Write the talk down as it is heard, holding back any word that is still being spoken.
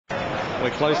We're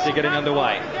close to getting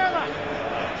underway.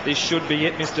 This should be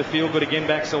it. Mr. Feelgood again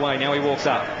backs away. Now he walks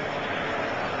up.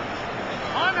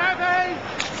 I'm happy.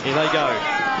 Here they go.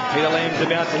 Peter Lamb's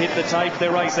about to hit the tape.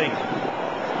 They're racing.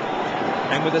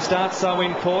 And with the start so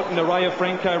important, Araya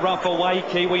Franco rough away.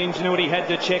 Kiwi Ingenuity had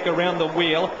to check around the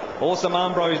wheel. Awesome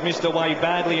Armbros missed away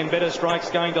badly, and Better Strike's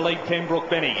going to lead Pembroke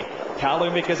Benny.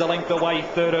 Carlumic is a length away,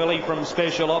 third early from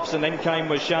Special Ops, and then came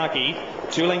Washaki.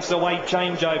 2 lengths away,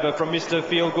 changeover from Mr.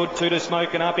 Feelgood, 2 to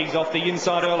Smoking Up. He's off the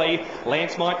inside early.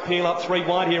 Lance might peel up 3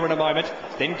 wide here in a moment.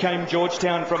 Then came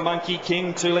Georgetown from Monkey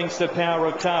King, 2 lengths to Power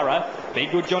of Tara. Be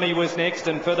Good Johnny was next,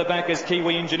 and further back is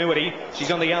Kiwi Ingenuity.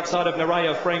 She's on the outside of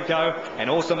Nerea Franco, and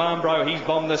Awesome Armbro, he's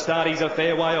bombed the start. He's a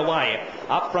fair way away.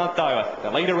 Up front though,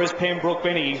 the leader is Pembroke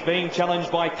Benny. He's being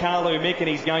challenged by Carlumic, and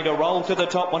he's going to roll to the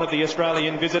top, one of the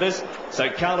Australian visitors. So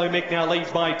Carlumic now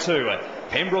leads by 2.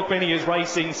 Pembroke Benny is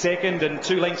racing second, and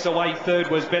 2 lengths away third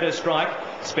was Better Strike.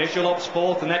 Special Ops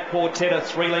fourth, and that quartet are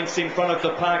 3 lengths in front of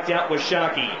the parked out was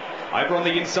Sharky. Over on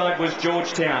the inside was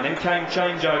Georgetown, then came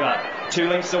Changeover. 2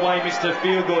 lengths away, Mr.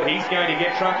 Feelgood. He's going to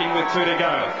get trucking with 2 to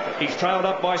go. He's trailed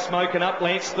up by Smoking Up.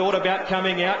 Lance thought about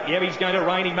coming out. Yeah, he's going to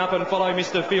rein him up and follow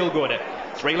Mr. Feelgood.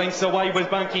 3 lengths away was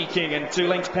Monkey King, and 2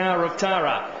 lengths Power of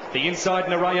Tara. The inside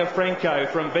Nerea Franco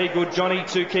from Be Good Johnny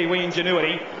to Kiwi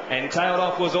Ingenuity, and tailed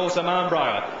off was Awesome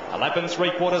Armbro. 11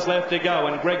 3/4 left to go,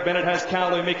 and Greg Bennett has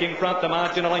Carlumic in front, the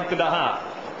margin a length and a half.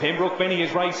 Pembroke Benny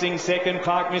is racing second,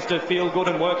 Park Mr. Feelgood,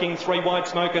 and working 3 wide,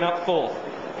 Smoking Up fourth.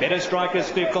 Better Strikers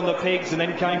fifth on the pegs, and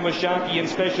then came Washaki and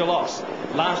Special Ops.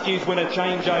 Last year's winner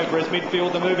Changeover as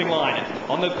midfield the moving line.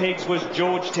 On the pegs was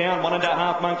Georgetown,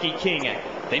 1.5 Monkey King.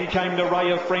 Then came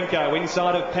Nerea Franco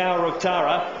inside of Power of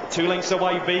Tara. 2 lengths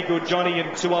away Be Good Johnny,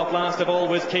 and 2 off last of all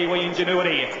was Kiwi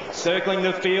Ingenuity. Circling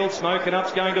the field, Smoking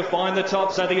Up's going to find the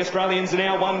top, so the Australians are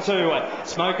now 1-2.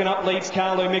 Smoking Up leads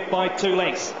Carlumic by 2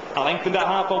 lengths. A length and a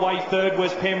half away third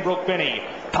was Pembroke Benny.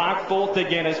 Park fourth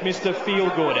again as Mr.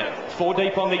 Feelgood. 4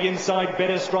 deep on the inside,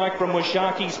 Better Strike from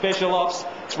Washaki. Special Ops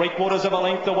 3/4 of a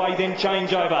length away, then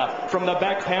Changeover. From the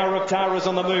back, Power of Tara's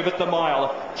on the move at the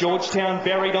mile. Georgetown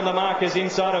buried on the markers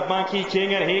inside of Monkey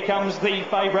King, and here comes the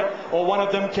favourite, or one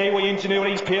of them, Kiwi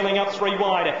Ingenuity's peeling up 3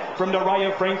 wide from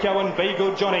Nerea Franco and Be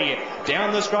Good Johnny.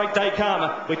 Down the straight they come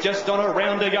with just on a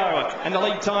round to go, and the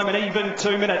lead time an even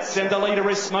 2 minutes, and the leader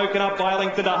is Smoking Up by a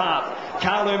length and a half.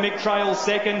 Carlumic trails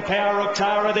second, Power of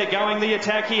Tara, they're going the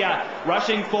attack here.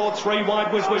 Rushing forward 3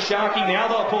 wide was Washaki, now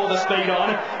they'll pull the speed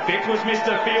on. Fifth was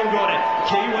Mr. Feelgood.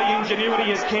 Kiwi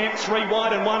Ingenuity is camped 3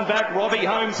 wide and 1 back. Robbie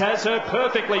Holmes has her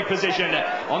perfectly positioned.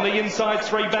 On the inside,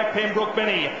 3 back Pembroke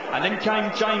Benny, and then came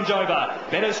Changeover.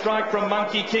 Better Strike from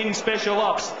Monkey King, Special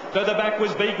Ops. Further back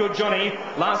was Be Good Johnny.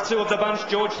 Last 2 of the bunch,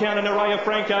 Georgetown and Nerea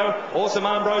Franco. Awesome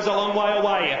Armbro's a long way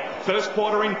away. First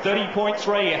quarter in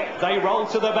 30.3. They roll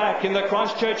to the back in the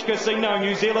Christchurch Casino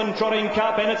New Zealand Trotting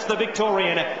Cup, and it's the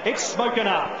Victorian. It's Smoking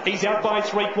Up. He's out by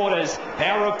 3/4.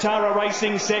 Power of Tara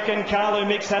racing second.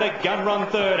 Carlumic's had a gun run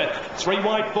third. 3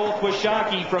 wide fourth was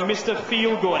Sharky from Mr.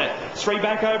 Feelgood. 3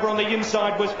 back over on the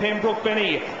inside was Pembroke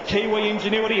Benny. Kiwi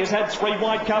Ingenuity has had 3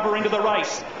 wide cover into the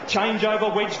race.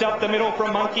 Changeover wedged up the middle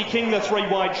from Monkey King, the 3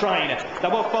 wide train. They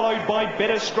were followed by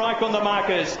Better Strike on the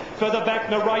markers. Further back,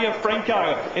 Nerea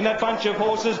Franco. In that bunch of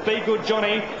horses, Be Good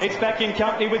Johnny. It's back in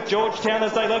company with Georgetown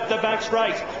as they left the back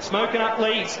straight. Smoking Up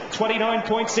leads.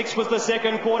 29.6 was the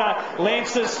second quarter.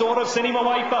 Lance's sort of sent him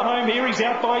away for home. Here he's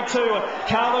out by 2.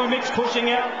 Carlumic's pushing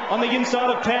out on the inside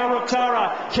of Power of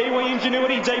Tara. Kiwi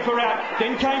Ingenuity deeper out.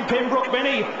 Then came Pembroke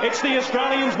Benny. It's the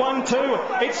Australians 1-2.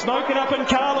 It's Smoking Up and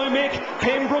Carlumic.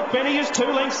 Pembroke Benny is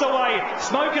 2 lengths away.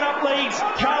 Smoking Up leads.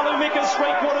 Carlumic is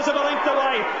 3/4 of a length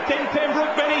away. Then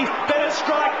Pembroke Benny. Better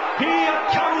Strike. Here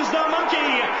comes the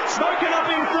monkey. Smoking Up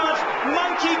in front.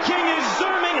 Monkey King is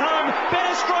zooming home.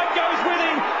 Better Strike goes with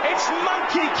him. It's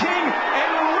Monkey King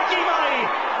and Ricky May.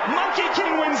 Monkey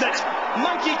King wins it.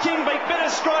 Monkey King beat Better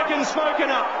Strike and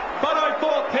Smoking Up. But I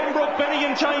thought Pembroke Benny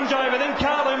and Changeover, then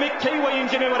Carlumic, Kiwi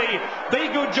Ingenuity, Be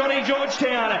Good Johnny,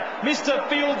 Georgetown, Mr.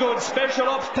 Feelgood, Special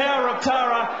Ops, Power of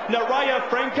Tara, Nerea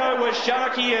Franco was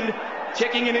Sharky, and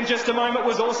checking in just a moment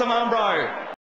was Awesome Armbro.